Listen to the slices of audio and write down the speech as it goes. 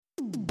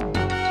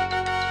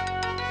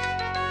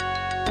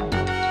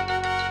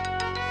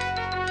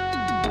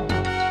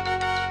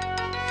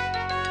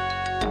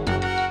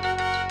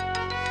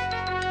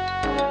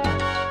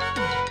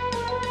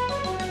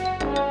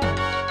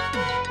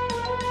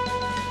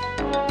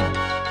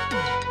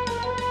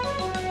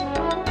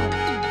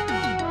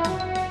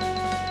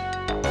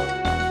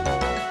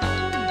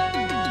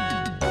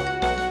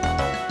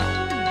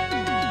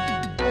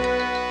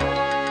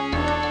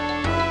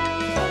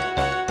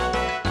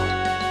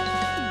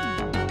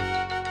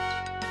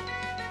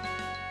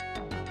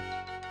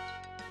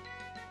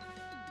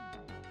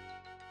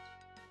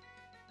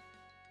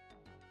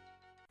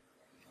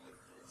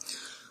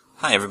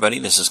Hi everybody,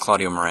 this is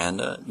Claudio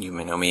Miranda. You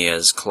may know me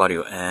as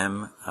Claudio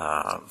M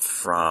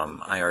from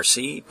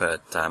IRC,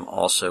 but I'm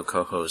also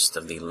co-host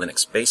of the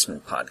Linux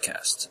Basement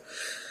podcast.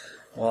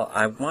 Well,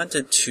 I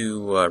wanted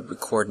to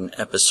record an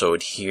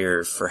episode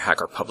here for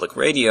Hacker Public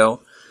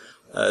Radio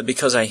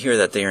because I hear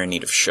that they are in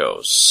need of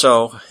shows.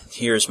 So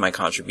here's my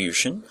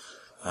contribution.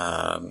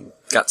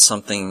 Got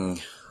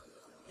something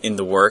in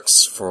the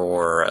works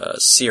for a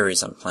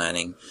series I'm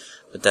planning,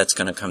 but that's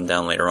going to come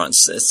down later on.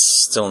 It's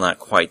still not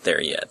quite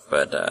there yet,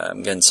 but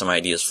I'm getting some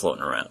ideas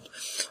floating around.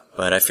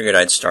 But I figured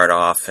I'd start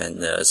off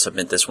and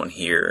submit this one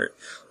here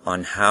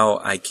on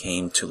how I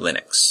came to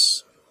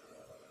Linux.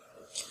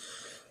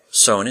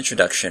 So, an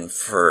introduction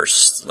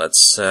first.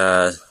 Let's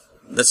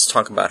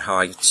talk about how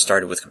I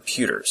started with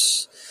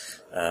computers.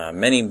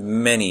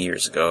 Many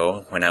years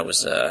ago, when I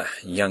was a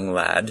young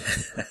lad,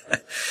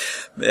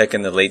 back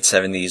in the late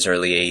 70s,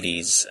 early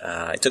 80s,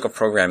 I took a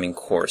programming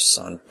course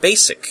on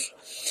BASIC.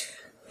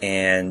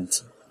 And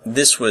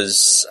this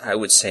was, I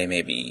would say,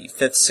 maybe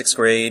 5th, 6th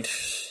grade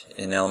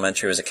in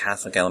elementary. It was a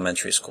Catholic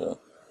elementary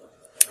school.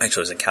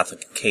 Actually, it was a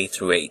Catholic K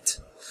through 8.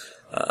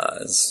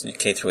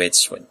 K through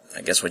 8's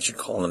what you'd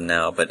call them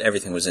now, but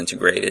everything was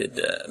integrated,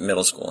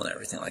 middle school and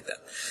everything like that.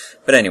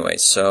 But anyway,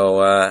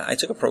 so I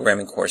took a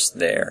programming course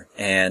there,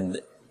 and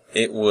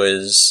it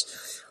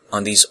was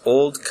on these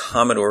old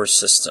Commodore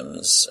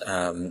systems.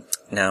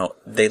 Now,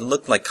 they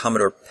looked like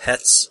Commodore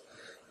PETs,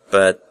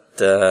 but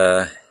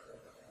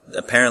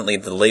apparently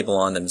the label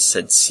on them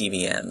said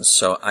CBM,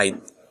 so I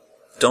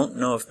don't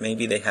know if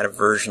maybe they had a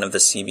version of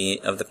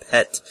the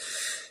PET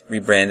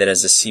rebranded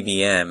as a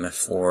CBM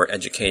for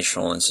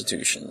educational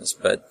institutions,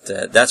 but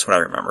that's what I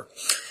remember.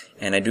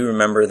 And I do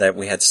remember that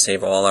we had to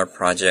save all our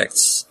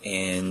projects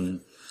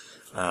on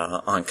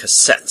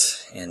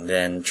cassette, and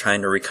then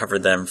trying to recover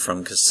them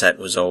from cassette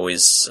was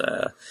always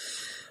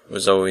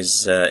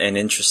an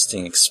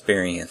interesting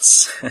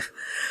experience.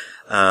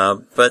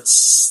 But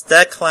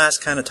that class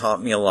kind of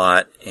taught me a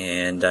lot,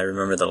 and I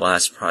remember the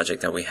last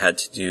project that we had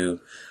to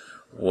do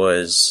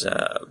was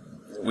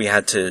we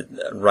had to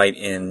write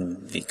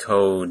in the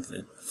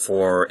code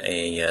for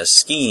a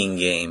skiing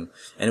game,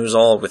 and it was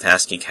all with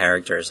ASCII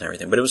characters and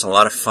everything. But it was a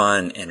lot of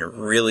fun, and it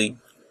really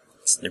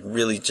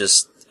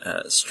just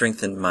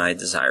strengthened my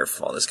desire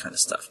for all this kind of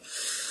stuff.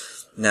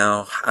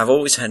 Now, I've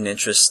always had an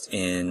interest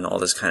in all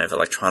this kind of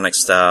electronic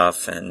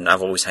stuff, and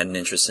I've always had an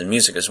interest in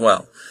music as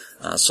well.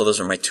 So those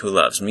are my two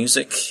loves,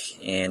 music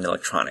and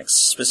electronics,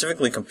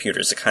 specifically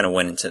computers. That kind of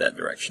went into that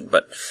direction,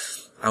 but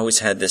I always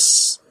had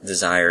this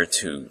desire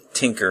to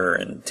tinker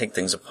and take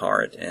things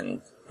apart,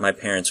 and my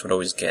parents would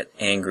always get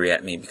angry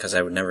at me because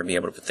I would never be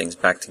able to put things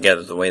back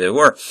together the way they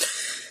were.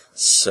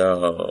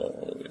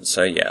 So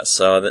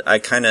I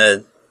kind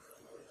of,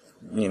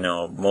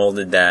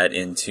 molded that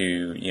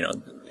into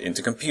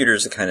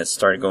computers. It kind of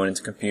started going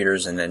into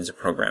computers and then into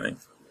programming.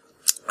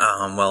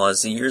 Well,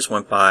 as the years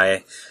went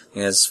by,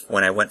 as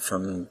when I went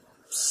from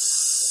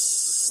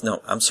 7th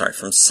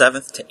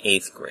to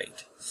 8th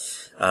grade,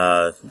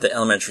 the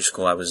elementary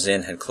school I was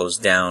in had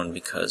closed down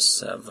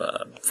because of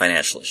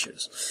financial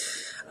issues.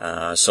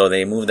 So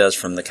they moved us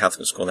from the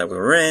Catholic school that we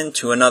were in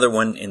to another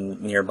one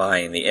nearby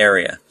in the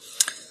area.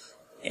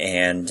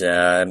 And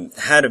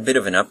had a bit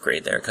of an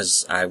upgrade there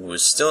because I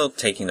was still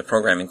taking the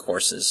programming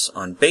courses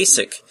on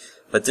BASIC,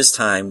 but this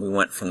time we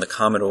went from the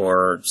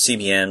Commodore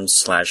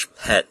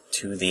CBM/PET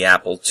to the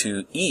Apple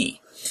IIe.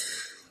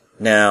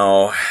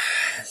 Now,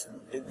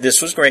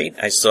 this was great.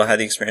 I still had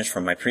the experience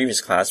from my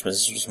previous class, but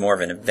this was more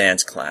of an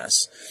advanced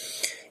class.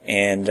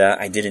 And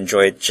I did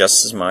enjoy it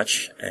just as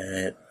much.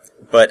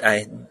 But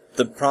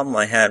the problem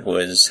I had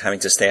was having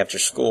to stay after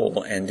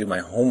school and do my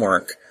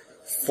homework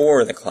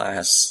for the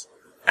class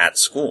at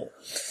school.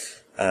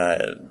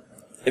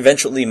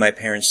 Eventually, my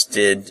parents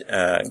did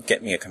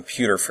get me a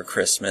computer for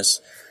Christmas.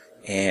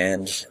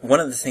 And one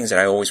of the computers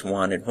I always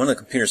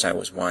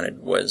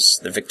wanted was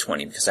the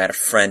VIC-20, because I had a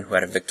friend who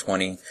had a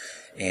VIC-20,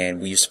 and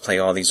we used to play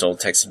all these old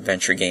text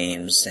adventure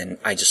games, and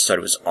I just thought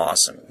it was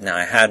awesome. Now,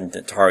 I had an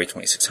Atari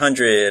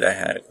 2600, I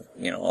had,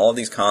 all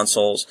these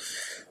consoles,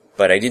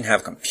 but I didn't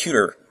have a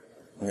computer,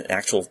 an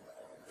actual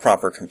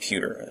proper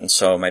computer. And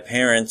so my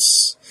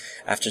parents,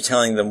 after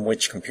telling them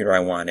which computer I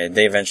wanted,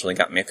 they eventually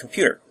got me a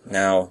computer.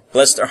 Now,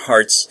 bless their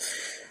hearts,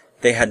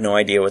 they had no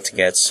idea what to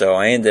get, so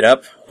I ended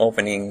up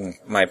opening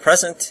my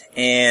present,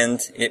 and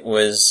it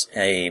was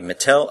a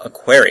Mattel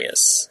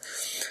Aquarius.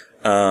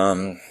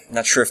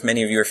 Not sure if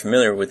many of you are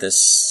familiar with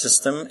this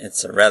system.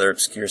 It's a rather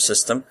obscure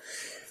system,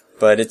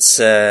 but it's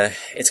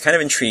kind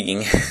of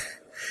intriguing,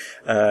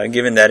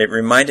 given that it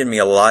reminded me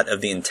a lot of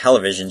the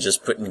Intellivision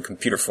just put in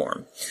computer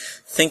form.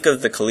 Think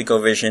of the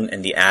ColecoVision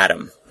and the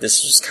Atom.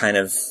 This was kind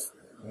of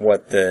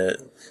what the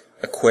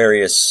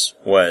Aquarius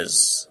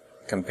was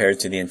compared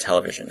to the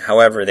Intellivision.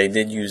 However, they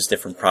did use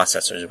different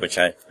processors, which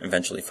I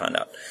eventually found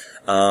out.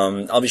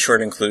 I'll be sure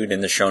to include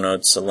in the show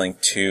notes a link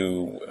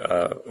to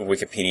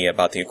Wikipedia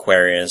about the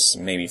Aquarius,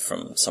 maybe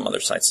from some other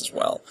sites as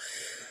well.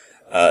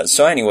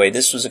 So anyway,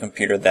 this was a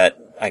computer that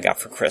I got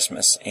for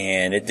Christmas,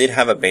 and it did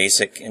have a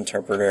BASIC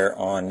interpreter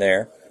on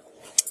there.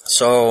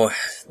 So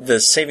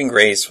the saving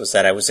grace was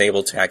that I was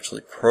able to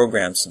actually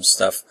program some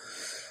stuff,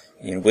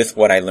 with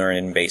what I learned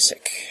in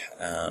BASIC.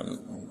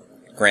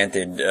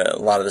 Granted, a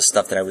lot of the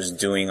stuff that I was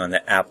doing on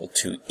the Apple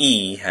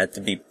IIe had to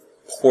be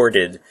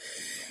ported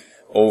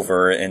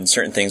over, and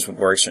certain things would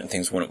work, certain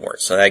things wouldn't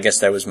work. So I guess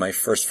that was my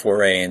first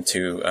foray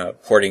into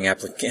porting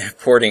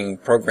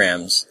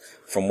programs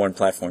from one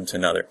platform to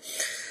another.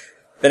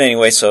 But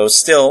anyway, so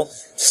still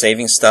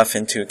saving stuff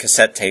into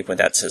cassette tape with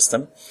that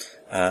system,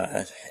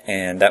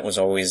 and that was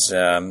always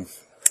an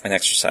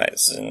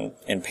exercise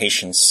in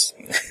patience.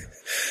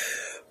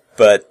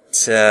 But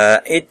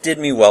it did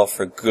me well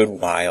for a good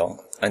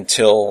while,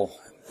 until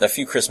a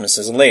few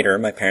Christmases later,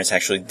 my parents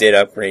actually did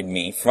upgrade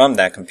me from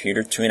that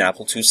computer to an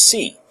Apple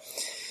IIc,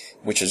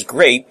 which is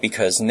great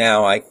because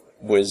now I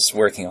was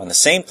working on the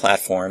same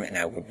platform and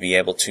I would be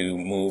able to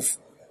move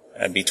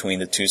between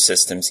the two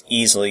systems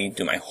easily,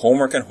 do my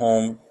homework at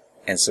home,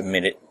 and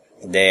submit it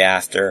the day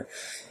after,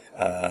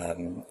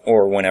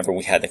 or whenever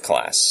we had the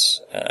class,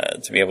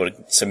 to be able to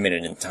submit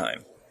it in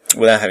time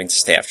without having to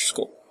stay after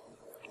school.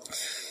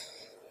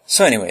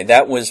 So anyway,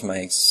 that was my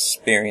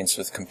experience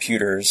with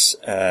computers.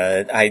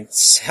 I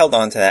held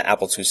on to that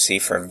Apple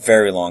IIc for a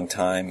very long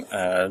time.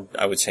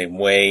 I would say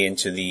way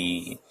into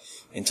the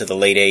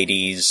late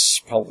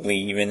 80s, probably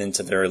even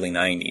into the early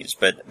 90s.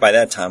 But by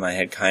that time, I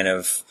had kind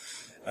of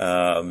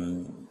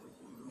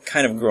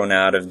grown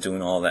out of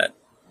doing all that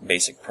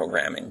basic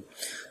programming.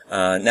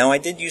 Now, I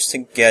did used to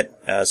get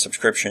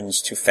subscriptions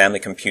to Family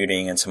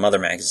Computing and some other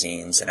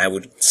magazines, and I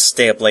would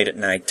stay up late at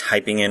night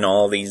typing in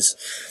all these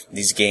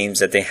games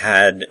that they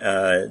had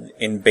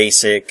in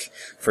BASIC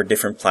for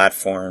different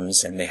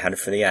platforms, and they had it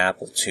for the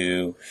Apple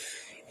II.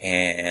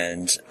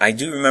 And I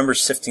do remember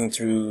sifting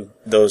through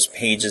those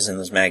pages in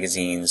those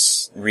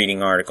magazines,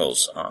 reading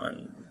articles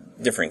on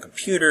different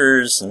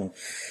computers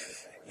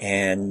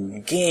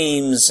and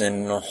games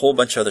and a whole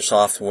bunch of other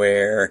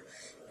software.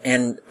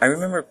 And I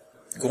remember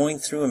going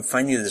through and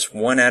finding this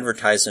one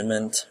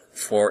advertisement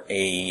for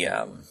it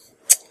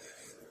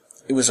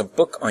was a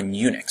book on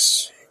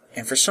Unix.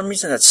 And for some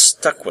reason that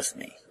stuck with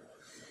me.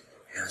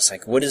 And I was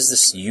like, what is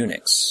this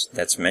Unix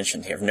that's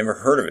mentioned here? I've never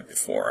heard of it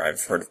before.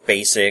 I've heard of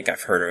BASIC,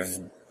 I've heard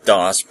of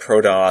DOS,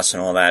 ProDOS,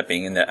 and all that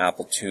being in the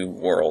Apple II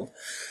world.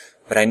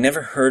 But I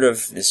never heard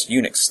of this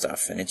Unix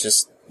stuff, and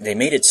they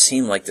made it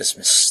seem like this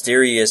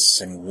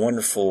mysterious and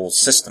wonderful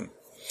system.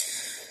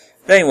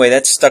 But anyway,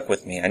 that stuck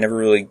with me. I never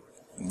really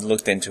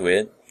looked into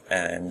it,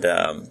 and,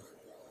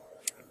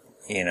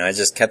 I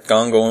just kept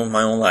on going with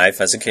my own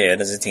life as a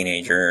kid, as a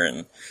teenager,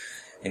 and,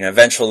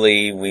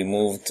 eventually we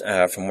moved,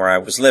 from where I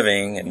was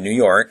living in New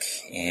York,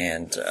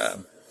 and,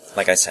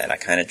 like I said, I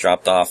kind of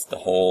dropped off the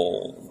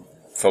whole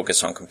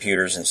focus on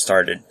computers and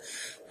started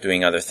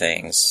doing other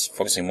things,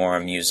 focusing more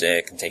on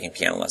music and taking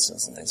piano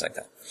lessons and things like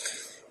that.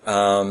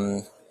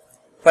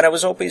 But I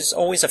was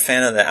always a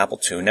fan of the Apple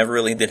II. Never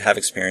really did have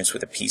experience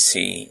with a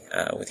PC,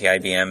 with the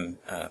IBM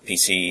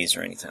PCs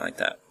or anything like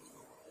that.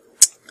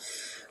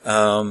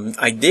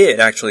 I did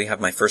actually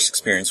have my first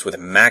experience with a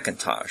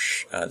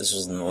Macintosh. This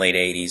was in the late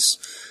 80s.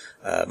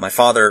 My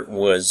father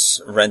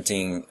was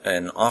renting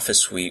an office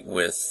suite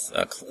with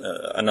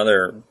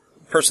another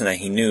person that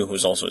he knew who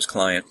was also his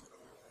client.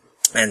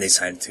 And they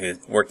decided to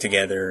work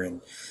together,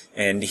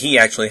 and he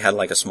actually had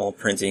like a small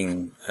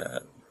printing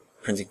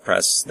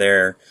press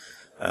there,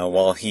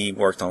 while he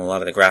worked on a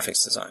lot of the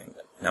graphics design.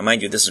 Now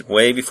mind you, this is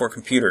way before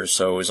computers,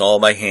 so it was all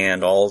by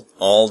hand,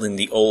 all in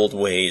the old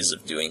ways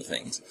of doing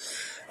things.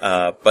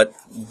 But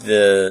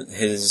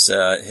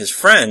his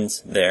friend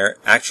there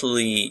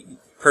actually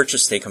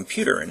purchased a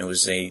computer, and it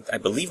was I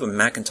believe a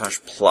Macintosh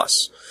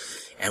Plus.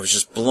 And I was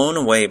just blown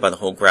away by the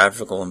whole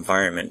graphical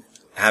environment,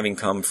 having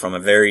come from a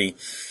very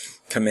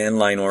command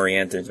line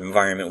oriented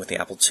environment with the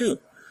Apple II.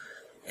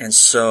 And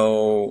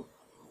so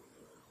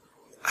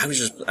I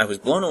was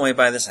blown away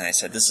by this, and I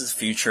said, this is the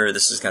future,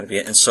 this has got to be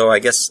it. And so I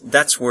guess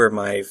that's where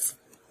my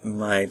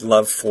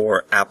love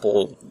for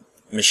Apple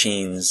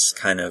machines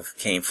kind of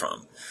came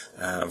from.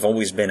 I've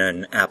always been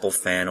an Apple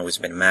fan, always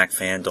been a Mac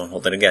fan, don't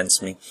hold it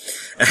against me.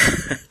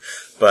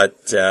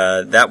 But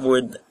that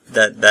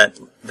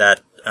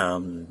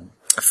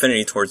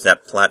affinity towards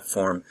that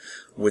platform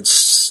would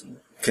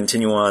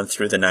continue on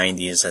through the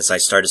 90s as I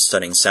started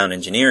studying sound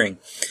engineering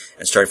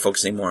and started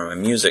focusing more on the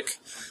music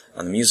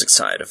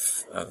side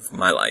of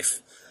my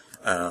life.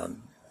 I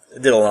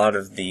did a lot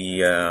of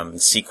the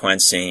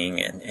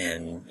sequencing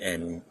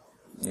and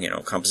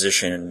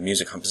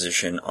music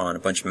composition on a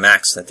bunch of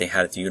Macs that they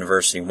had at the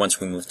university once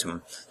we moved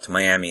to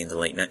Miami in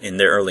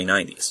the early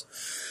 90s.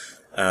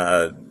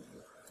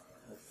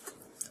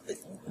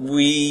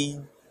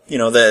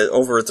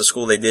 Over at the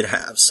school they did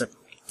have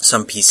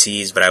some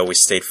PCs, but I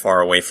always stayed far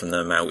away from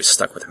them. I always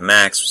stuck with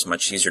Macs. It was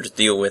much easier to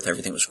deal with.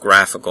 Everything was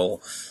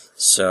graphical.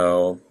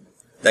 So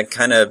that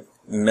kind of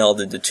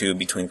melded the two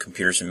between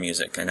computers and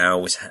music, and I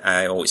always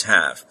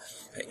have,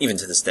 even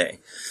to this day.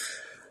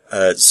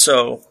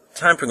 So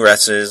time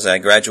progresses. I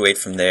graduate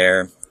from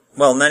there.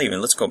 Well, not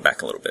even. Let's go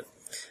back a little bit.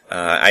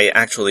 I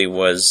actually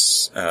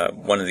was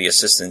one of the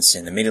assistants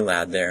in the Media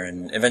Lab there,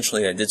 and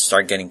eventually I did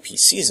start getting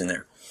PCs in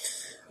there.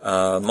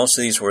 Most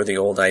of these were the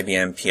old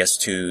IBM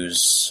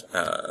PS2s,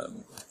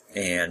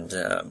 and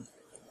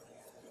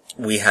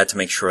we had to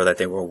make sure that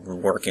they were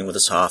working with the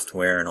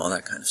software and all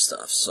that kind of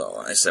stuff. So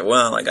I said,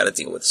 well, I got to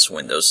deal with this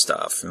Windows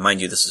stuff. And mind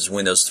you, this is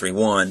Windows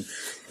 3.1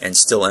 and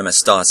still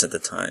MS-DOS at the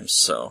time,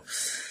 so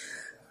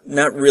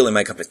not really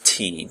my cup of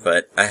tea,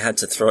 but I had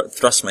to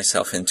thrust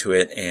myself into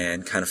it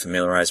and kind of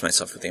familiarize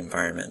myself with the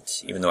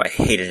environment, even though I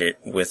hated it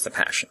with a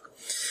passion.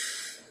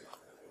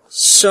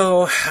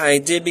 So I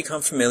did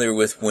become familiar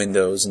with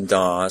Windows and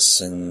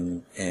DOS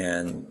and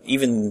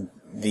even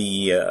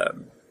the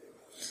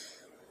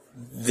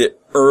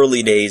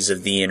early days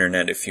of the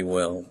internet, if you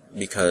will,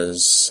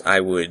 because I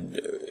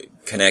would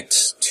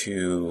connect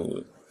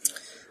to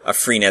a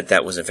freenet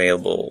that was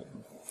available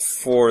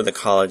for the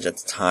college at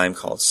the time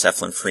called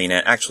Cephalin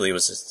Freenet. Actually, it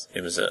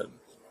was a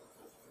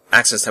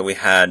access that we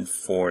had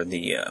for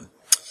the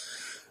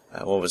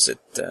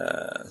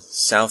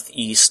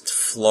Southeast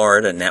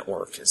Florida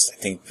Network I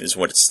think is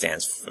what it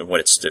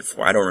stood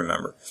for. I don't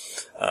remember,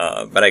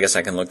 but I guess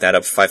I can look that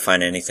up. If I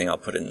find anything, I'll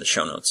put it in the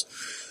show notes.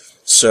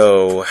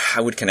 So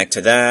I would connect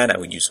to that. I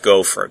would use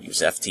Gopher, I'd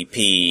use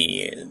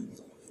FTP,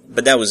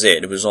 but that was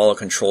it. It was all a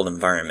controlled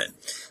environment.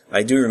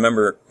 I do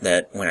remember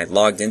that when I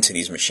logged into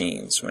these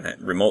machines, when I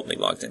remotely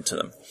logged into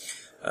them,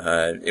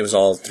 it was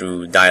all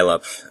through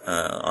dial-up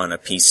on a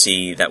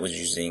PC that was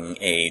using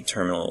a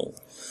terminal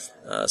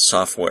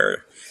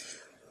software.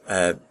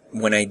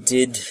 When I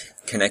did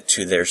connect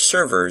to their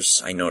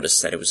servers, I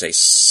noticed that it was a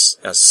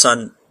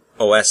Sun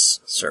OS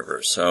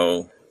server.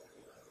 So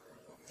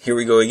here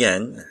we go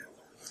again,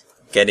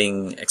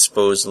 getting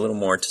exposed a little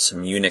more to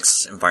some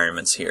Unix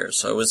environments here.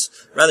 So it was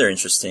rather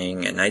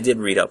interesting, and I did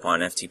read up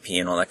on FTP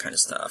and all that kind of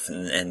stuff,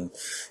 and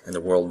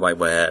the World Wide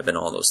Web and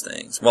all those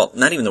things. Well,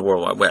 not even the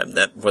World Wide Web.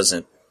 That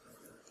wasn't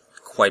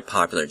quite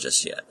popular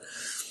just yet.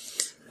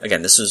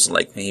 Again, this was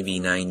like maybe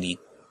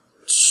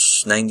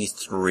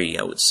 93,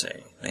 I would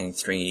say.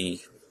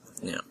 93,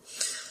 yeah.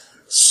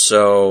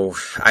 So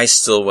I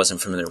still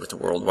wasn't familiar with the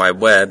World Wide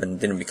Web and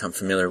didn't become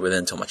familiar with it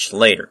until much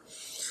later.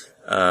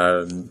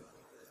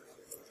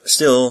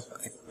 Still,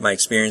 my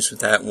experience with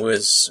that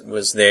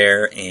was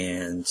there,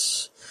 and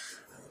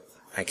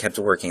I kept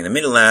working in the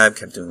Media Lab,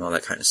 kept doing all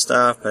that kind of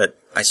stuff, but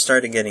I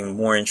started getting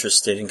more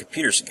interested in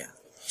computers again.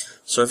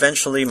 So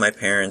eventually my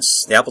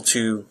parents, the Apple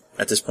II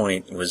at this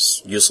point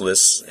was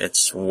useless,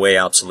 it's way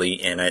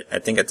obsolete, and I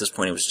think at this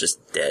point it was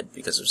just dead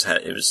because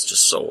it was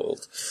just so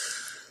old.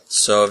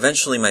 So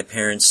eventually my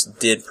parents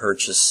did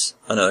purchase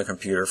another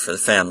computer for the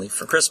family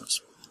for Christmas.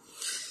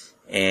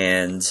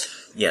 And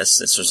yes,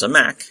 this was a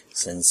Mac.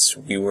 Since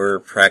we were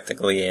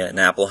practically an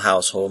Apple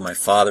household, my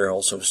father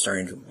also was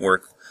starting to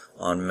work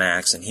on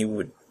Macs, and he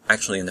would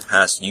actually in the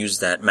past use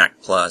that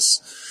Mac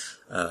Plus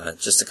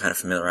just to kind of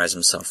familiarize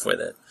himself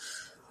with it.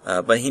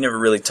 But he never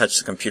really touched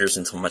the computers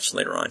until much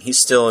later on. He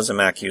still is a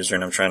Mac user,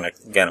 and I'm trying to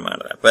get him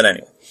out of that. But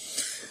anyway.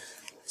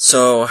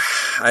 So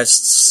I'm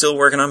still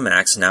working on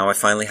Macs. Now I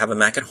finally have a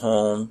Mac at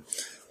home,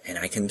 and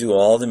I can do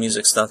all the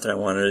music stuff that I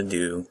wanted to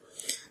do.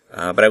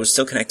 But I was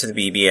still connected to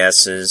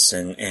BBSs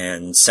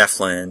and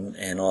Cephalin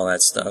and all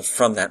that stuff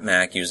from that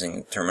Mac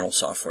using terminal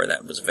software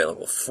that was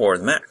available for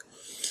the Mac.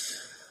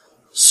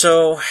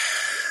 So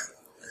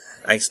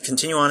I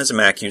continue on as a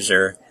Mac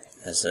user,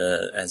 as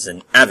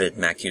an avid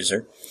Mac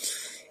user,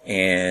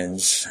 and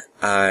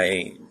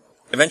I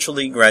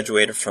eventually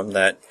graduated from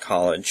that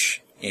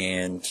college,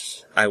 and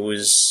I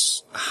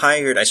was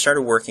hired. I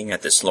started working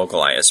at this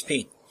local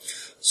ISP.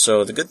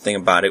 So the good thing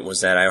about it was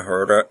that I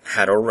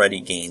had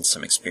already gained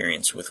some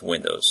experience with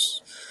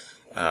Windows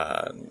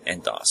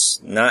and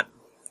DOS. Not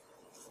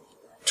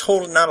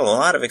a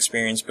lot of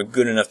experience, but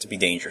good enough to be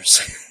dangerous.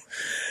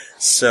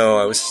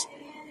 So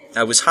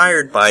I was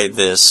hired by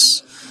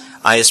this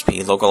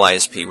ISP, local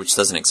ISP, which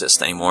doesn't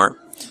exist anymore,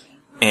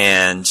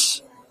 and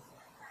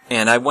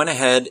I went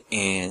ahead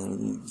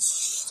and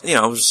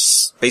I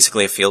was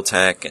basically a field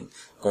tech and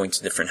going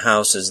to different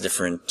houses,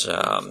 different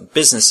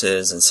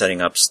businesses, and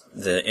setting up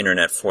the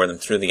internet for them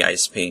through the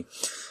ISP,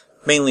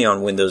 mainly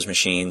on Windows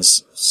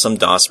machines, some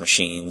DOS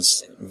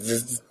machines,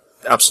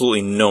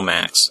 absolutely no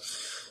Macs.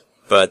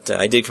 But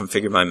I did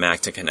configure my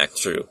Mac to connect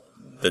through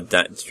the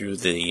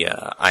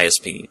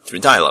ISP through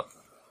dial-up.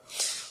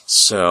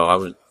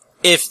 So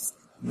if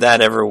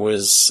that ever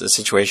was a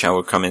situation I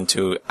would come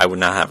into, I would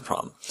not have a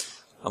problem.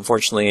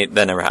 Unfortunately,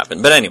 that never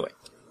happened. But anyway,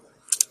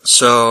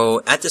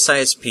 so at this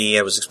ISP,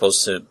 I was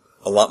exposed to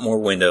a lot more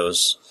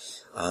Windows,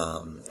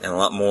 and a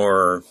lot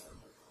more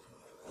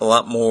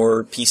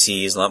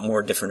PCs, a lot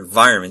more different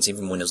environments,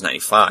 even Windows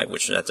 95,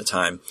 which at the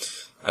time,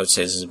 I would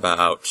say this is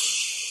about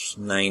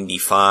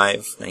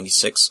 95,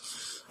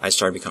 96, I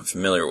started to become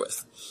familiar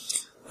with.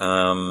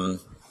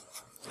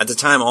 At the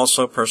time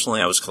also,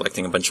 personally, I was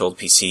collecting a bunch of old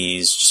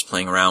PCs, just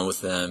playing around with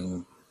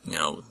them,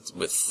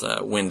 with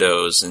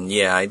Windows, and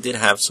yeah, I did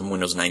have some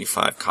Windows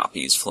 95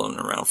 copies floating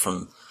around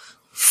from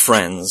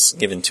friends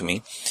given to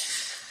me.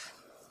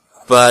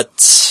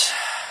 But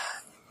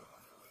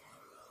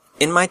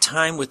in my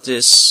time with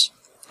this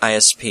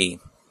ISP,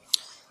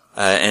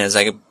 and as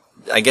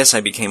I guess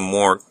I became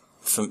more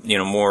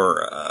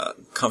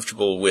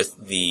comfortable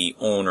with the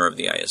owner of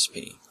the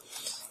ISP.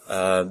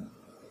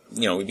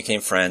 We became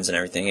friends and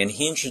everything, and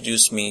he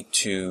introduced me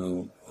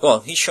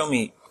he showed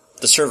me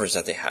the servers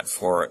that they had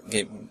for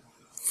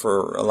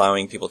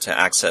allowing people to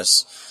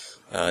access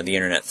the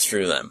internet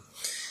through them.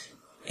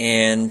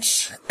 And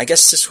I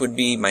guess this would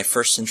be my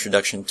first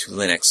introduction to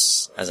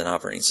Linux as an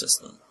operating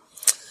system.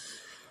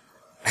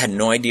 I had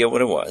no idea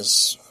what it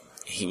was.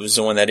 He was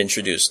the one that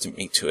introduced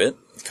me to it,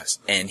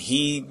 and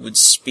he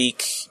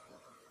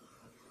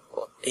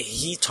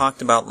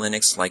talked about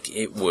Linux like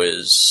it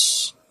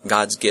was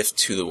God's gift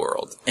to the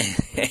world.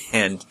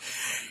 and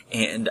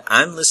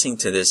I'm listening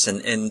to this,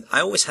 and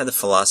I always had the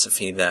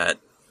philosophy that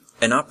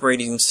an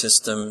operating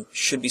system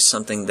should be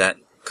something that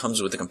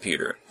comes with a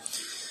computer.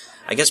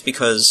 I guess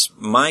because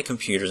my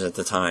computers at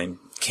the time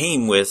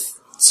came with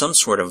some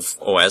sort of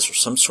OS or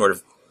some sort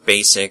of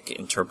basic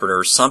interpreter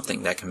or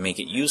something that can make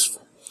it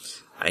useful.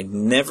 I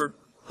never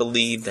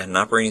believed that an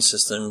operating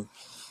system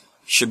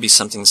should be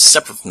something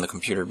separate from the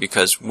computer,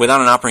 because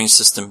without an operating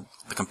system,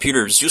 the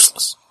computer is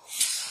useless.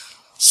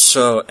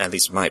 So, at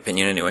least in my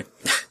opinion anyway.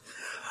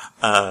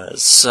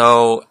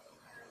 So,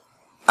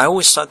 I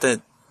always thought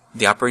that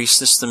the operating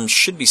system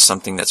should be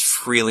something that's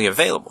freely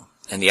available.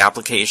 And the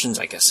applications,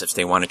 I guess if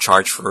they want to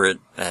charge for it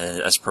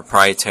as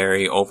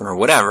proprietary, open, or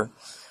whatever,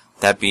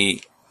 that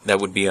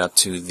would be up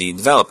to the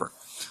developer.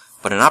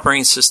 But an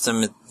operating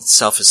system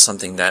itself is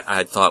something that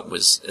I thought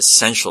was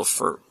essential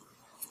for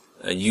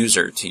a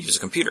user to use a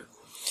computer.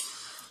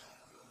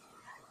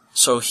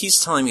 So he's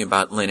telling me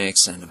about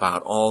Linux and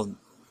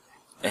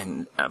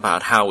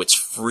about how it's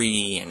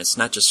free, and it's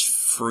not just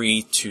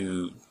free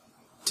to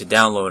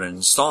download and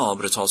install,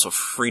 but it's also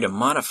free to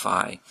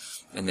modify,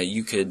 and that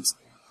you could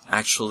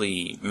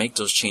actually make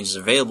those changes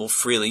available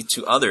freely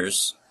to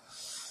others.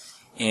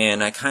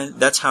 And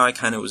that's how I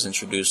kind of was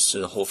introduced to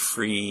the whole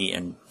free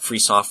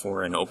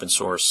software and open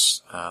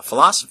source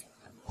philosophy.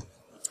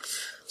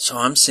 So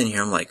I'm sitting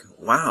here, I'm like,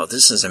 wow,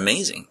 this is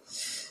amazing.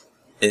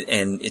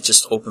 And it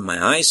just opened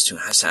my eyes to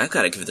it. I said, I've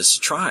got to give this a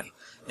try.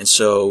 And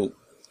so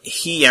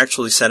he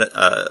actually set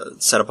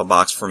up a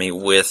box for me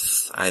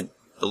with, I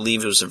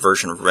believe it was a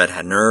version of Red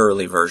Hat, an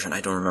early version,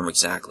 I don't remember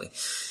exactly.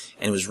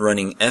 And it was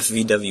running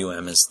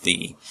FVWM as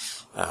the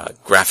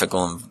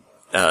graphical,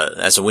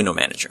 as a window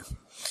manager.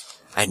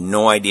 I had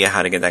no idea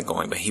how to get that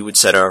going, but he would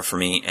set it up for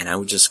me, and I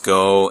would just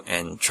go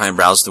and try and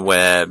browse the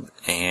web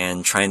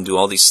and try and do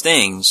all these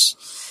things.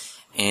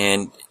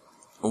 And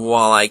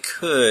while I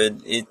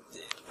could,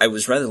 I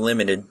was rather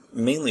limited,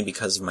 mainly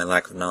because of my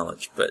lack of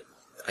knowledge, but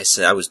I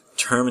said I was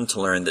determined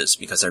to learn this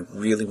because I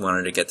really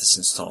wanted to get this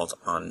installed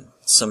on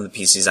some of the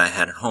PCs I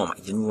had at home. I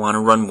didn't want to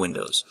run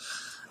Windows.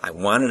 I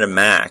wanted a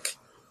Mac,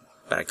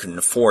 but I couldn't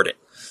afford it.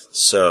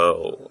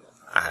 So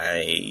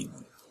I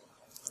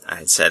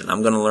said,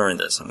 I'm going to learn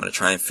this. I'm going to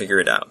try and figure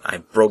it out. I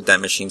broke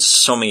that machine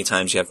so many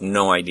times you have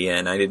no idea,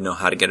 and I didn't know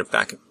how to get it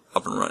back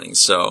up and running.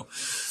 So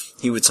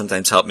he would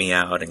sometimes help me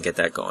out and get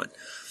that going.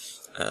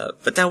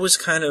 But that was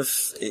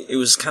it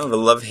was kind of a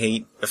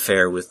love-hate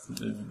affair with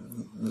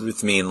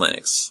me and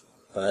Linux.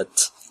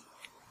 But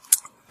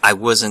I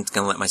wasn't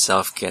going to let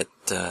myself get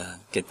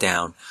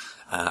down.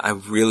 I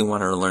really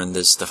wanted to learn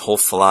this. The whole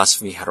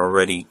philosophy had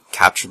already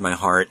captured my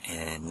heart,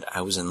 and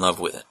I was in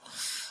love with it.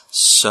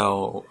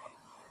 So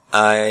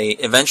I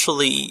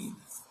eventually,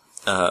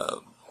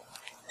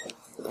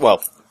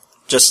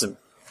 just to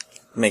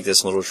make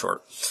this a little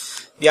short,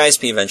 the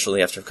ISP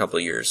eventually, after a couple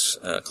of years,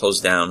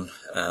 closed down.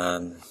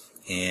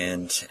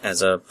 And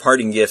as a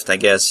parting gift, I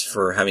guess,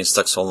 for having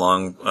stuck so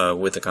long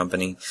with the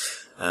company,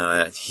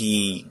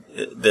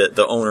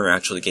 the owner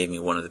actually gave me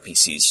one of the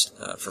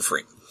PCs for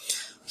free.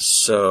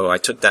 So I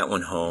took that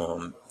one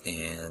home,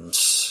 and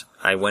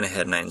I went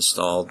ahead and I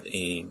installed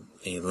a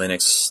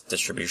Linux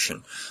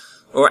distribution.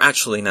 Or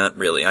actually, not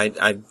really.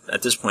 I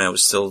at this point,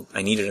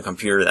 I needed a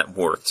computer that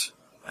worked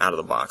out of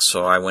the box.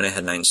 So I went ahead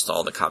and I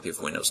installed a copy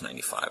of Windows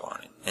 95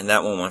 on it. And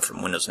that one went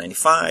from Windows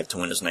 95 to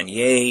Windows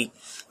 98,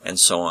 and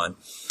so on.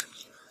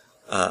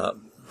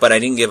 But I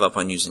didn't give up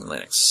on using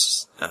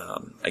Linux.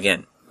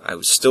 Again, I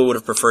still would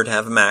have preferred to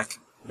have a Mac,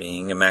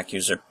 being a Mac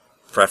user,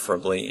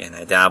 preferably, and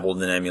I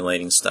dabbled in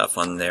emulating stuff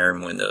on there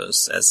in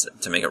Windows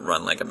to make it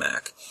run like a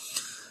Mac.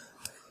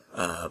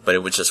 But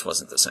it just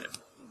wasn't the same.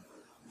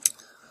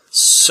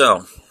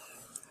 So,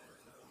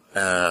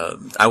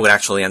 I would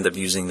actually end up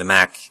using the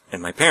Mac in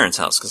my parents'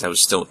 house, because I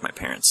was still with my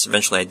parents.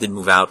 Eventually I did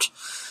move out,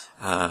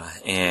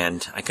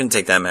 and I couldn't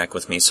take that Mac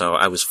with me, so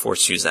I was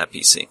forced to use that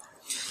PC.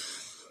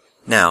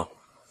 Now,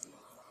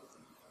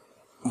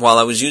 while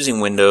I was using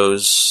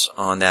Windows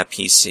on that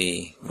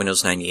PC,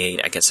 Windows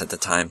 98, I guess at the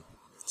time,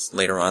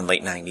 later on,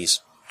 late 90s,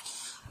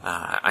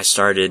 I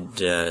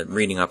started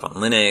reading up on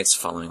Linux,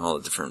 following all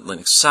the different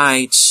Linux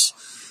sites,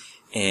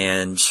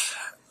 and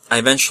I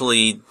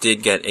eventually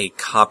did get a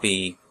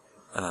copy.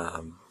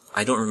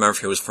 I don't remember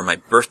if it was for my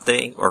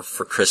birthday or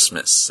for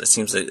Christmas.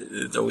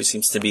 It always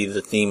seems to be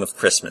the theme of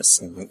Christmas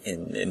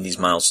in these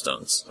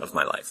milestones of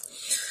my life.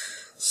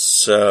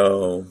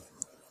 So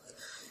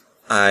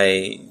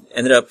I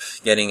ended up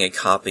getting a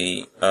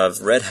copy of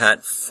Red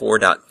Hat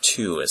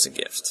 4.2 as a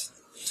gift.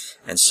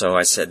 And so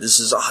I said, this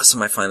is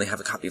awesome, I finally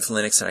have a copy of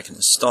Linux that I can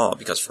install,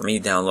 because for me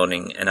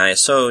downloading an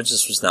ISO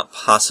just was not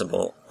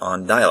possible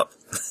on dial-up.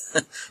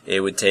 It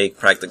would take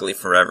practically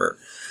forever.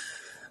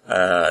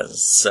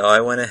 So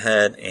I went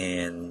ahead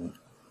and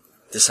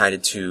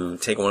decided to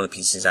take one of the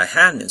PCs I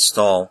had and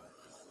install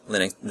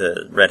Linux,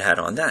 the Red Hat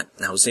on that.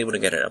 And I was able to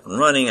get it up and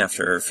running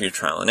after a few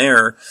trial and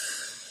error.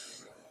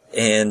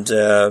 And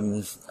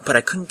but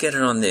I couldn't get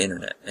it on the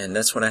internet, and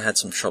that's what I had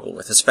some trouble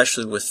with,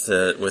 especially with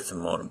the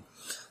modem.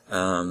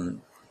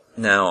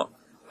 Now,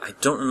 I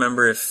don't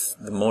remember if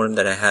the modem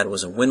that I had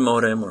was a Win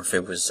modem, or if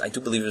it was, I do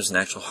believe it was an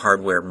actual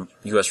hardware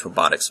US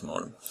robotics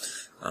modem.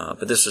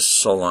 But this was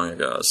so long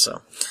ago,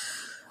 so.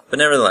 But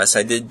nevertheless,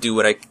 I did do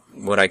what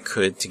I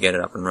could to get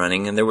it up and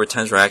running, and there were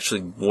times where I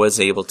actually was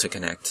able to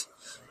connect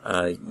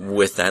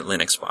with that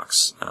Linux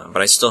box.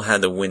 But I still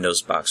had the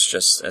Windows box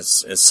just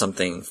as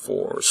something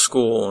for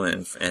school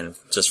and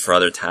just for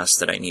other tasks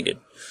that I needed,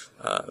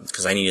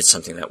 because I needed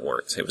something that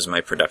worked. It was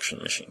my production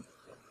machine.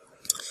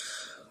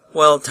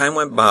 Well, time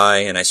went by,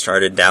 and I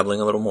started dabbling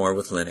a little more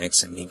with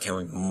Linux and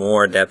becoming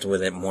more adept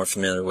with it, more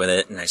familiar with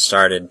it, and I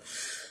started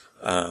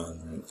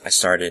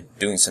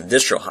doing some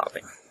distro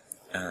hopping.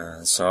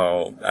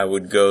 So I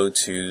would go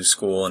to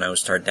school and I would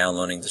start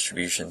downloading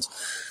distributions.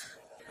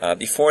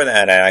 Before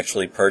that, I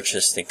actually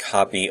purchased a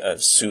copy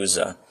of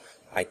SUSE.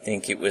 I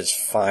think it was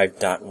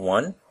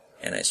 5.1,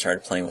 and I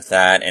started playing with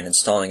that and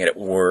installing it at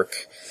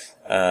work,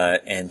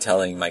 and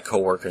telling my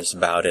coworkers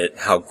about it,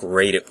 how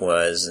great it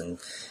was, and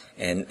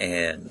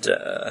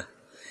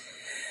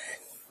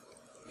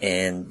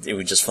it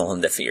would just fall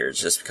on deaf ears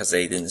just because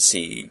they didn't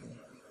see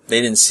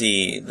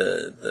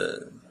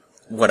the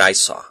what I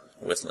saw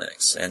with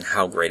Linux and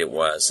how great it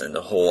was, and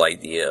the whole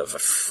idea of a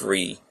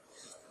free,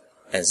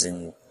 as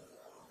in,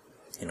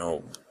 you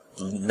know,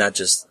 not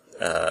just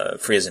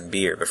free as in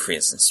beer, but free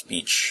as in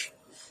speech,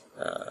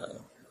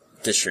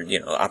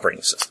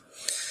 operating system.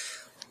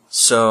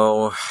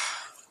 So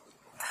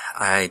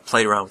I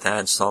played around with that,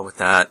 installed with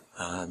that.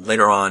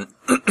 Later on,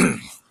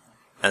 in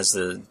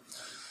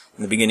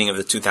the beginning of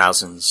the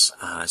 2000s,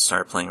 I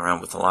started playing around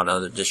with a lot of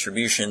other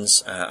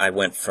distributions. I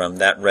went from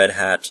that Red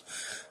Hat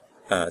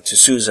to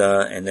SUSE,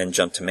 and then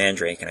jumped to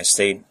Mandrake, and I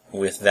stayed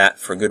with that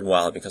for a good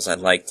while because I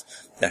liked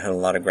that had a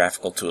lot of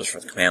graphical tools for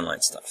the command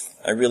line stuff.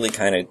 I really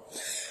kind of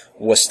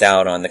wussed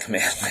out on the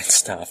command line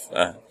stuff.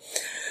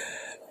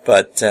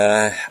 But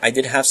I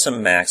did have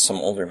some Macs, some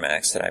older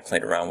Macs that I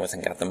played around with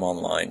and got them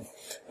online.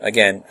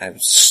 Again, I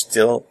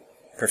still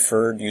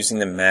preferred using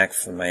the Mac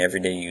for my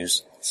everyday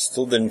use.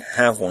 Still didn't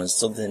have one,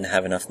 still didn't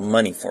have enough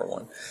money for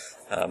one.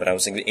 But I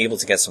was able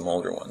to get some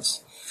older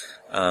ones.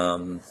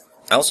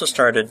 I also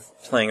started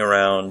playing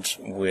around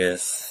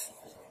with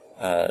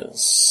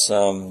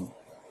some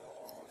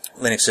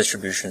Linux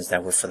distributions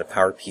that were for the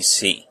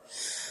PowerPC.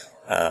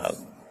 I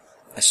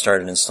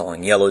started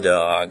installing Yellow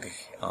Dog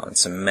on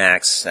some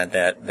Macs that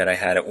I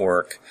had at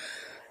work,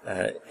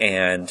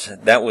 and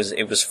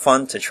it was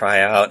fun to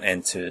try out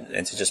and to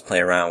just play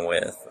around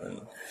with,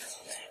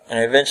 and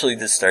I eventually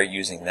did start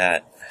using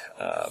that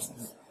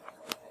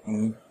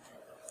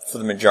for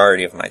the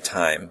majority of my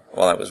time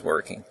while I was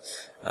working.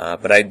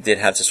 But I did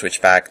have to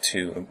switch back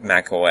to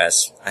Mac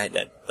OS.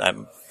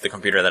 The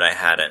computer that I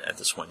had at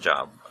this one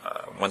job,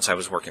 once I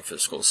was working for the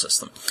school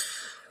system,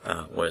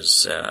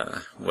 was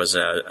a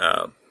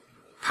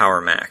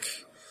Power Mac,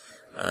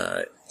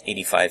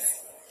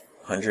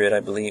 8500, I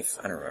believe.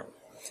 I don't remember.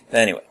 But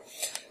anyway,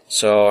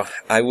 so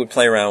I would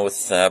play around with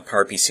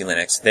PowerPC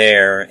Linux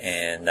there,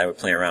 and I would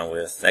play around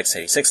with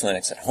x86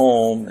 Linux at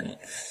home,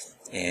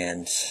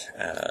 and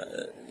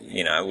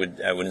I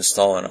would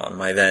install it on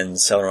my then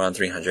Celeron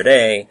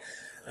 300A.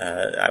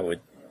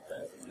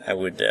 I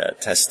would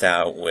test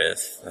out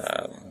with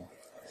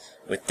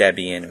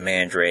Debian,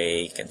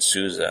 Mandrake, and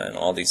SUSE, and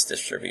all these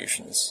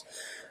distributions.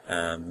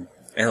 And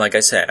like I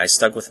said, I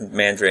stuck with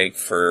Mandrake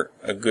for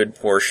a good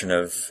portion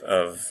of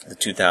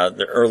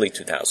the early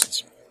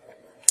 2000s.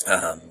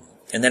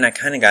 And then I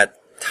kind of got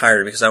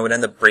tired because I would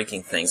end up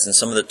breaking things, and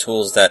some of the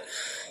tools that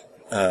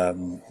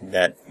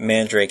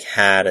Mandrake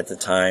had at the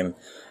time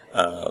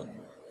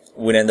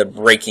would end up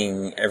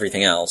breaking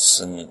everything else,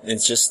 and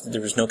it's just,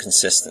 there was no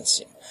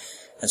consistency.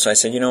 And so I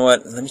said, you know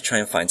what, let me try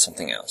and find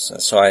something else.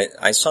 And so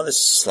I saw this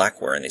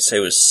Slackware, and they say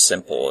it was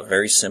simple, a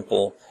very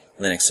simple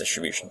Linux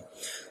distribution.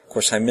 Of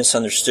course, I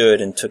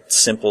misunderstood and took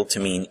simple to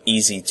mean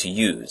easy to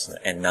use,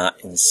 and not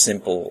in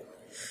simple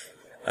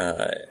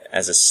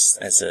as a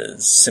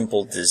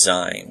simple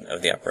design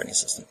of the operating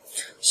system.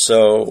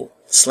 So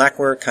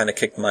Slackware kind of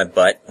kicked my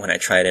butt when I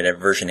tried it at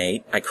version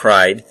 8. I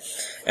cried,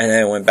 and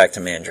then I went back to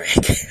Mandrake.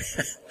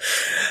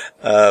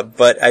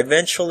 But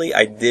eventually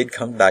I did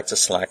come back to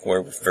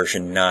Slackware with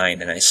version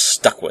 9, and I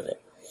stuck with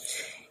it.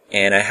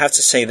 And I have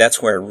to say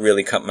that's where I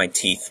really cut my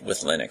teeth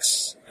with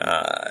Linux.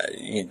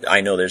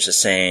 I know there's a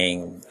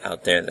saying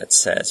out there that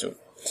says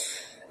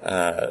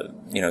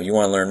You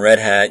want to learn Red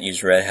Hat,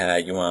 use Red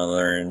Hat. You want to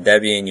learn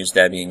Debian, use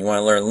Debian. You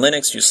want to learn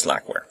Linux, use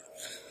Slackware.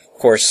 Of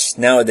course,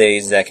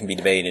 nowadays that can be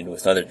debated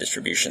with other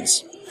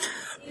distributions.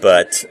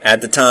 But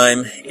at the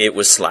time, it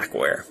was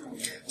Slackware.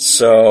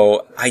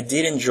 So I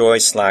did enjoy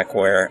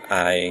Slackware.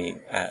 I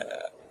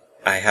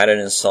had it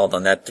installed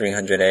on that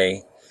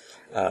 300A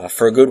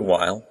for a good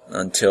while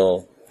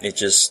until it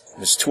just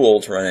was too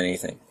old to run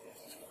anything.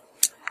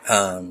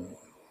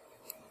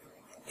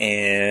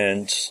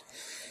 And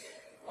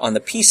on the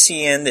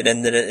PC end, it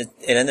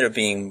ended up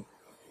being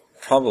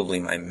probably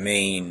my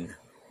main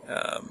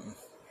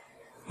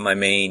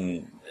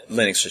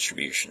Linux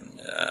distribution.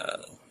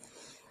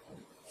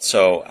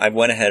 So I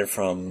went ahead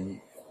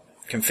from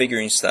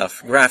configuring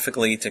stuff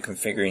graphically to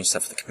configuring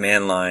stuff with the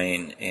command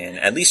line, and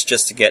at least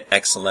just to get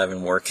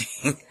X11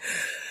 working.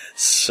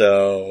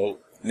 So,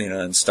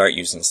 and start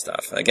using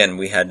stuff. Again,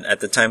 we had,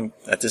 at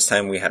this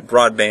time we had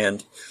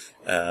broadband.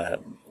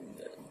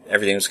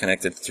 Everything was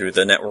connected through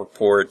the network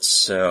ports,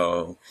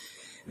 so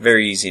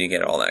very easy to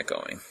get all that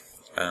going.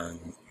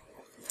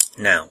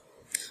 Now,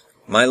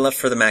 my love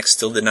for the Mac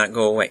still did not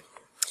go away.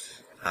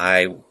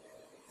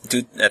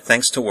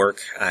 Thanks to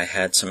work, I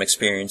had some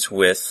experience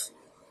with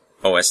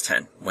OS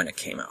X when it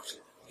came out,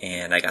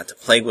 and I got to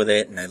play with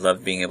it, and I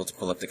loved being able to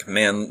pull up the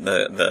command,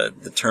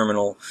 the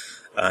terminal,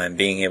 and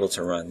being able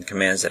to run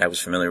commands that I was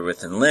familiar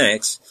with in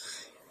Linux,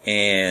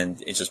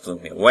 and it just blew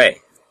me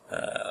away.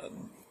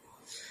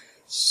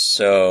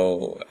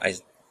 So I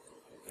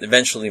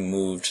eventually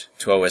moved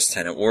to OS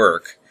X at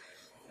work,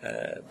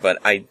 but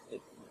I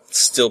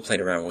still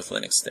played around with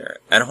Linux there.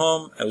 At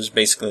home, I was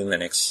basically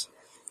Linux,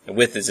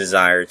 with the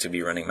desire to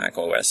be running Mac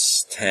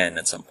OS X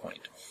at some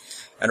point.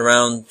 At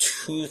around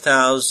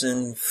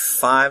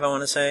 2005, I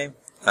want to say,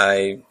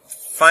 I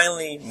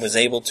finally was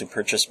able to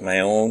purchase my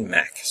own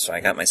Mac. So I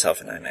got myself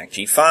an iMac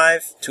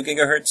G5, 2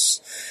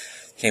 gigahertz,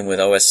 came with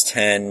OS X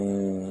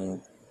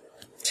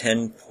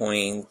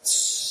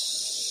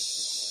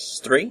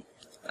 10.3,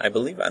 I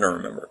believe. I don't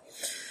remember.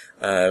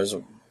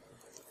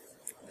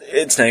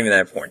 It's not even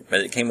that important, but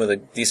it came with a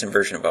decent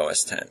version of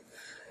OS X.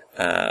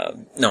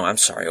 No, I'm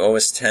sorry,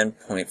 OS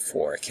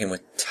 10.4. It came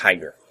with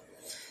Tiger.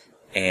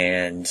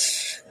 And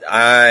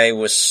I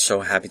was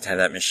so happy to have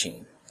that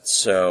machine.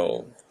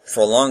 So, for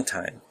a long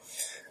time,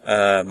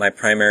 my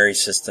primary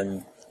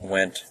system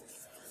went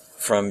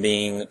from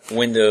being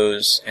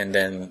Windows and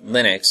then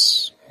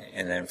Linux,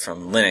 and then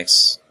from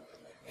Linux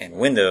and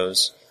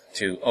Windows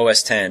to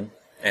OS X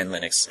and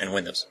Linux and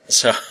Windows.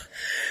 So,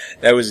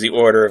 that was the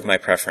order of my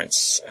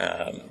preference.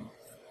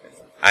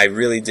 I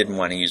really didn't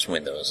want to use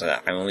Windows.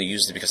 I only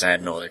used it because I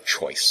had no other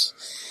choice.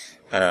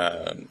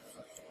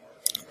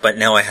 But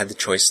now I had the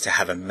choice to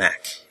have a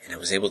Mac, and I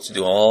was able to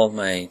use all of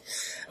my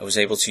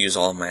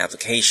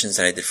applications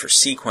that I did for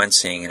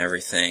sequencing and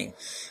everything,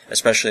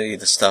 especially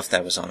the stuff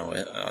that was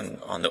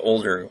on the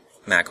older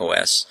Mac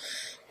OS,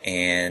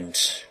 and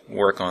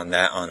work on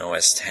that on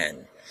OS X.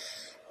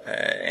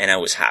 And I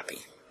was happy.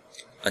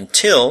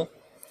 Until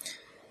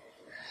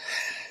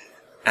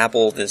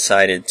Apple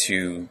decided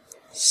to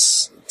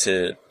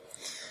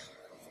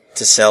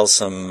sell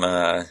some,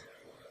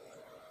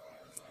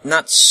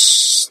 not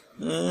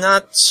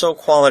so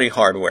quality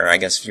hardware, I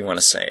guess if you want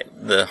to say it.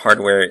 The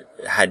hardware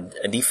had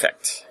a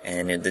defect,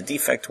 and the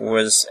defect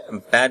was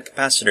bad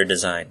capacitor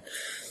design.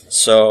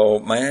 So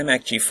my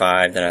iMac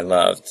G5 that I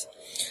loved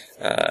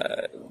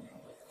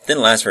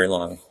didn't last very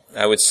long.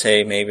 I would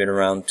say maybe at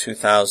around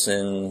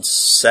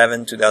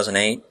 2007,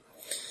 2008.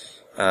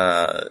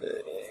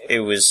 It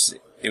was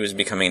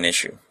becoming an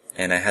issue,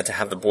 and I had to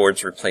have the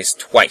boards replaced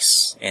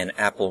twice, and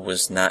Apple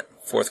was not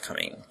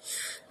forthcoming.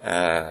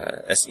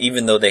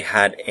 Even though they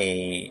had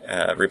a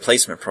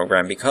replacement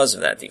program because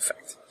of that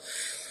defect.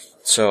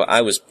 So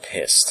I was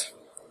pissed.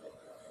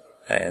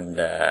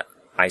 And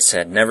I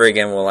said, never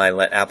again will I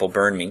let Apple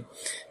burn me.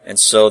 And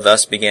so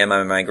thus began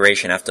my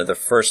migration after the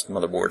first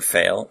motherboard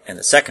fail and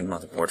the second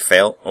motherboard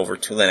fail over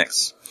to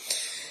Linux.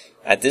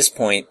 At this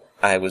point,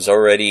 I was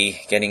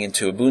already getting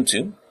into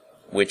Ubuntu,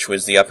 which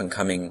was the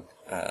up-and-coming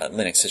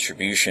Linux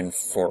distribution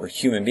for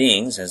human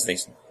beings, as they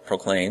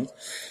proclaimed.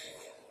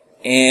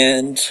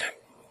 And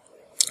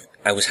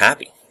I was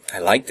happy. I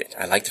liked it.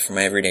 I liked it for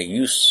my everyday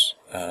use.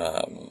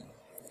 Slackware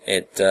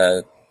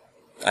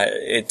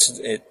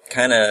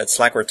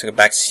took a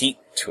back seat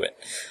to it.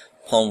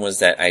 Problem was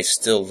that I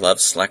still loved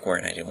Slackware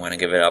and I didn't want to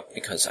give it up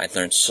because I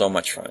learned so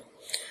much from it.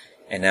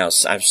 And now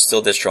I'm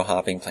still distro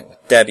hopping, playing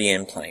with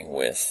Debian, playing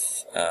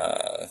with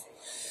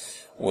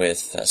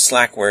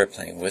Slackware,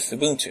 playing with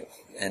Ubuntu.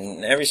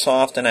 And every so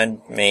often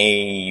I'd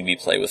maybe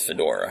play with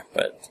Fedora,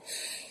 but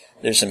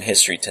there's some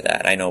history to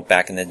that. I know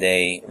back in the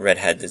day, Red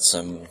Hat did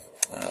some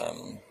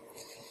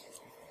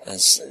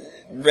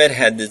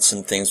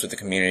things with the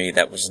community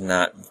that was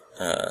not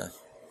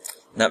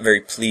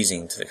very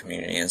pleasing to the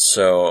community, and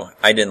so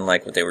I didn't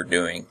like what they were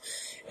doing,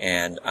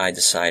 and I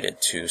decided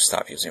to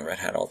stop using Red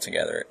Hat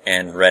altogether,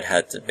 and Red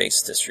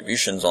Hat-based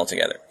distributions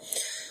altogether.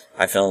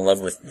 I fell in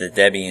love with the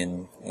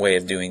Debian way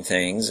of doing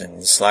things, and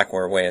the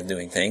Slackware way of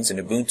doing things, and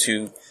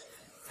Ubuntu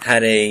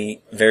had a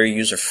very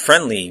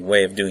user-friendly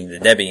way of doing the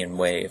Debian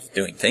way of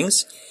doing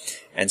things,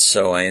 and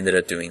so I ended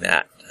up doing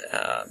that.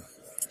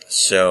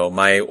 So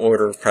my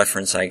order of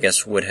preference, I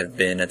guess, would have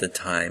been at the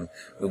time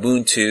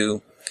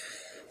Ubuntu,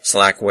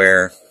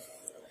 Slackware,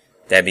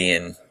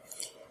 Debian,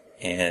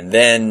 and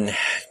then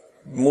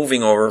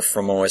moving over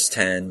from OS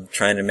X,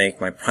 trying to make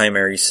my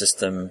primary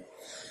system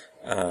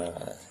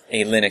a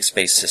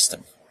Linux-based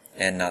system,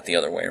 and not the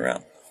other way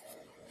around,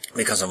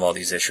 because of all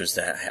these issues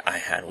that I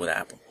had with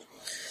Apple.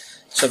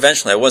 So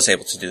eventually I was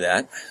able to do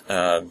that.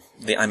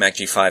 The iMac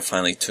G5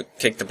 finally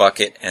kicked the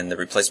bucket, and the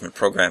replacement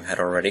program had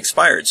already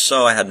expired,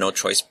 so I had no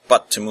choice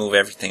but to move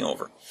everything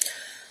over.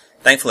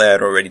 Thankfully I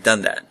had already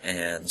done that,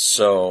 and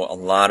so a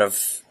lot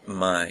of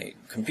my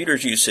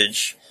computer's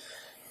usage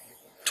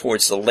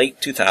towards the late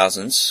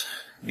 2000s,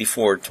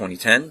 before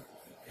 2010,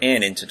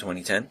 and into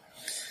 2010,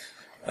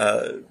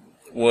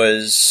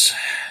 was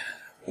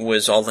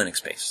all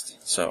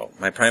Linux-based. So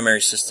my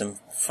primary system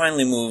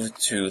finally moved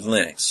to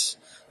Linux.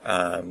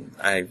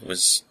 I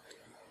was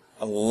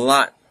a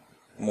lot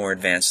more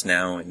advanced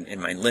now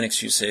in my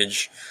Linux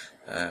usage.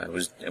 I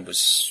was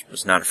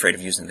not afraid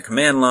of using the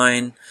command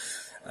line.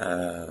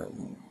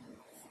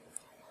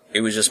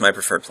 It was just my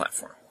preferred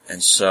platform.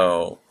 And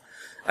so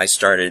I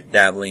started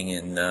dabbling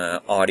in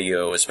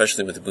audio,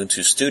 especially with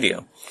Ubuntu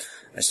Studio.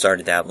 I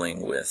started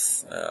dabbling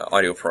with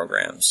audio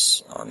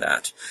programs on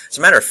that. As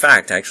a matter of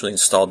fact, I actually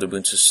installed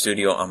Ubuntu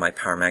Studio on my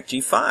Power Mac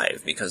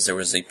G5 because there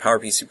was a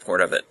PowerPC port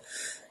of it.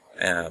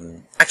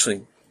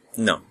 Actually,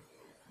 no.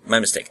 My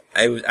mistake.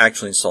 I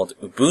actually installed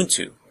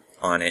Ubuntu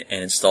on it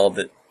and installed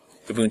the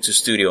Ubuntu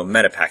Studio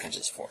meta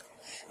packages for it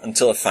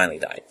until it finally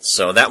died.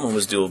 So that one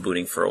was dual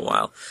booting for a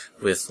while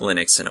with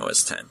Linux and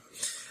OS X.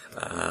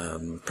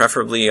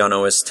 Preferably on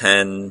OS X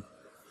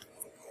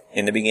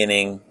in the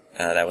beginning.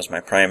 That was my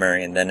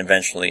primary, and then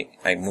eventually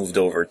I moved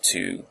over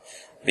to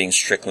being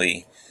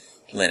strictly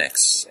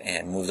Linux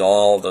and moved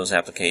all those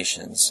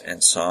applications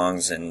and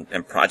songs and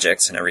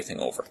projects and everything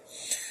over.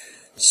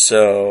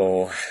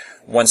 So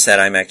once that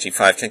iMac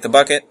G5 kicked the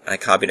bucket, I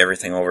copied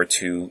everything over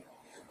to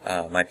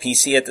my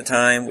PC at the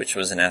time, which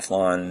was an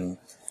Athlon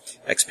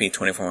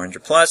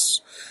XP2400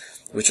 Plus,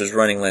 which was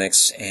running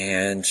Linux,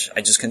 and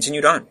I just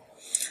continued on.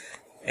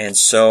 And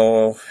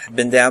so I've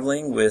been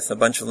dabbling with a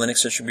bunch of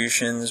Linux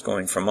distributions,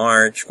 going from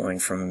Arch, going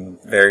from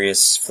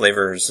various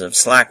flavors of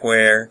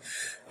Slackware.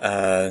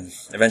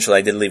 Eventually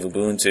I did leave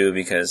Ubuntu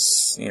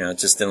because,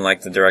 just didn't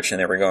like the direction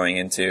they were going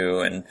into,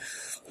 and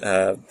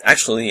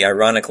actually,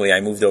 ironically,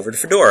 I moved over to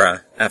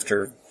Fedora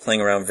after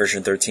playing around with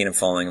version 13 and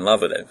falling in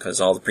love with it, because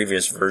all the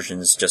previous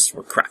versions just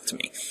were crap to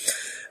me.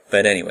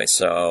 But anyway,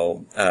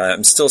 so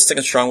I'm still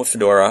sticking strong with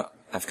Fedora.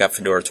 I've got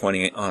Fedora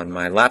 20 on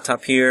my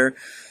laptop here,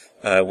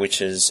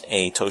 which is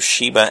a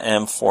Toshiba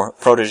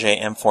Protege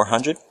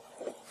M400.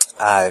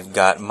 I've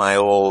got my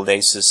old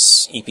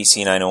Asus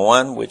EPC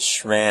 901,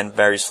 which ran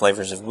various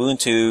flavors of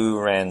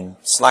Ubuntu, ran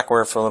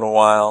Slackware for a little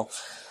while,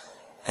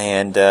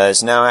 and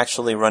is now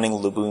actually running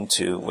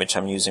Lubuntu, which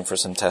I'm using for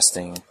some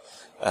testing,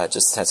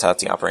 just to test out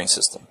the operating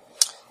system.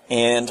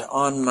 And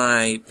on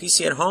my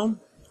PC at home,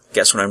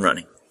 guess what I'm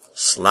running?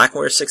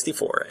 Slackware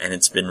 64, and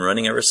it's been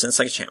running ever since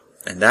I came.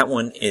 And that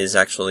one is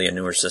actually a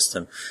newer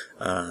system.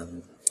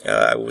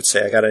 I would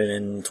say I got it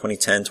in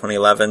 2010,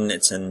 2011.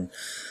 It's an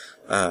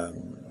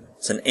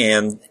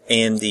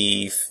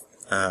AMD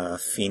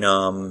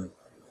Phenom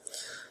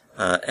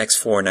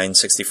X4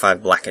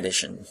 965 Black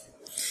Edition.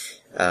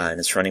 And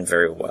it's running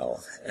very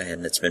well.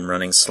 And it's been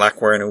running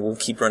Slackware, and it will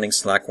keep running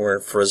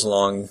Slackware for as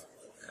long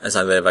as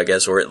I live, I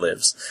guess, or it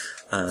lives.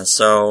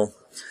 So,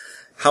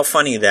 how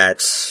funny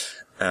that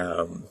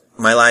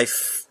my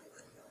life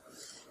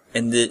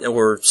ended,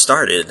 or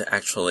started,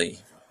 actually,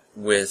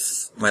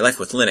 my life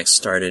with Linux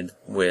started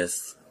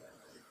with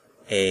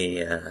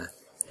an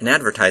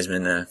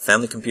advertisement in a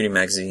family computing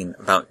magazine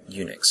about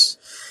Unix.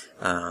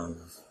 I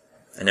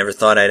never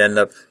thought I'd end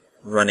up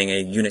running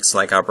a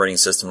Unix-like operating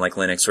system like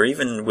Linux, or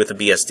even with the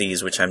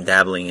BSDs, which I'm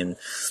dabbling in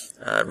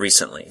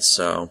recently.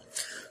 So,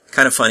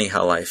 kind of funny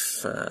how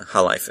life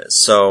is.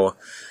 So,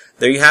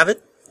 there you have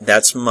it.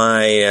 That's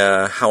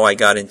my how I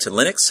got into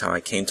Linux, how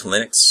I came to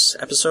Linux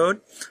episode.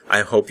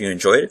 I hope you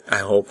enjoyed it. I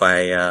hope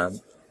I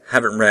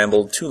haven't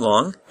rambled too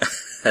long,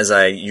 as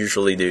I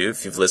usually do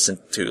if you've listened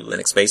to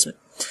Linux Basement.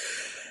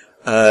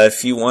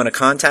 If you want to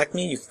contact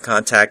me, you can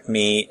contact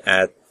me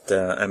at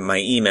my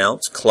email.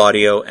 It's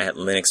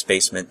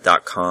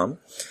claudio@linuxbasement.com.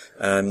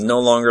 I'm no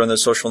longer on the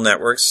social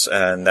networks,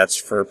 and that's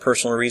for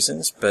personal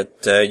reasons,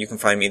 but you can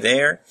find me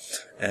there.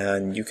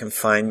 And you can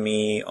find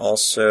me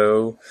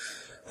also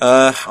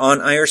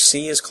on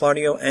IRC as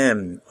Claudio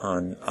M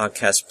on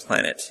Oddcast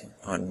Planet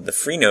on the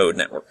Freenode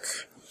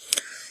network.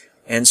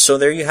 And so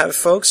there you have it,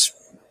 folks.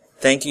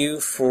 Thank you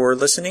for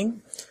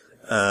listening.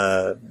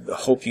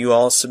 Hope you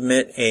all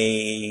submit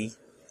an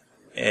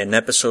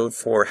episode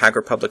for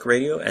Hacker Public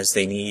Radio, as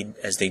they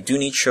do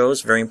need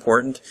shows. Very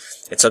important.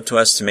 It's up to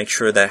us to make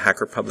sure that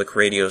Hacker Public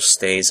Radio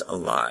stays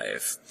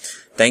alive.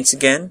 Thanks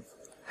again.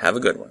 Have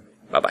a good one.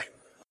 Bye-bye.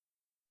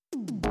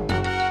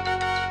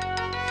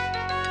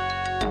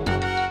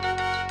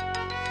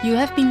 You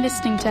have been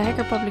listening to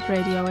Hacker Public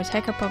Radio at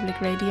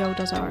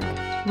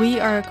hackerpublicradio.org. We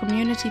are a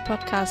community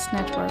podcast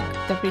network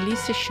that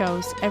releases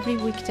shows every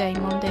weekday,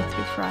 Monday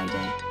through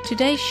Friday.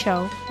 Today's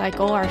show,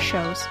 like all our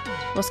shows,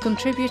 was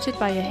contributed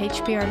by a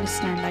HPR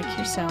listener like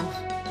yourself.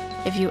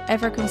 If you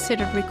ever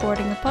considered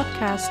recording a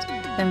podcast,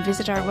 then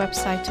visit our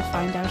website to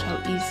find out how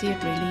easy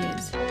it really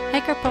is.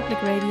 Hacker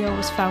Public Radio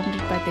was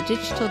founded by the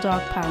Digital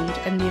Dog Pound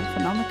and the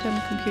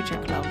Infonomicon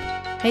Computer Club.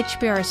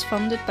 HPR is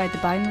funded by the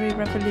Binary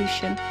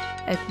Revolution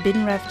at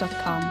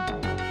binrev.com.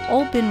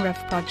 All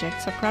BinRev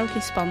projects are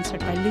proudly sponsored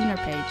by Lunar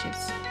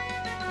Pages.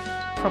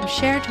 From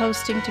shared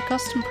hosting to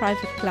custom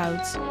private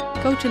clouds,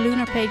 go to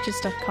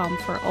lunarpages.com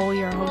for all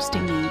your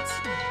hosting needs.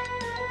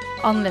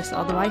 Unless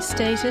otherwise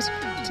stated,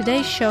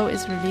 today's show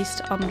is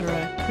released under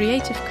a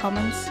Creative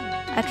Commons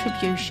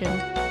Attribution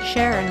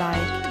Share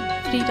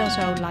Alike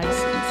 3.0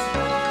 license.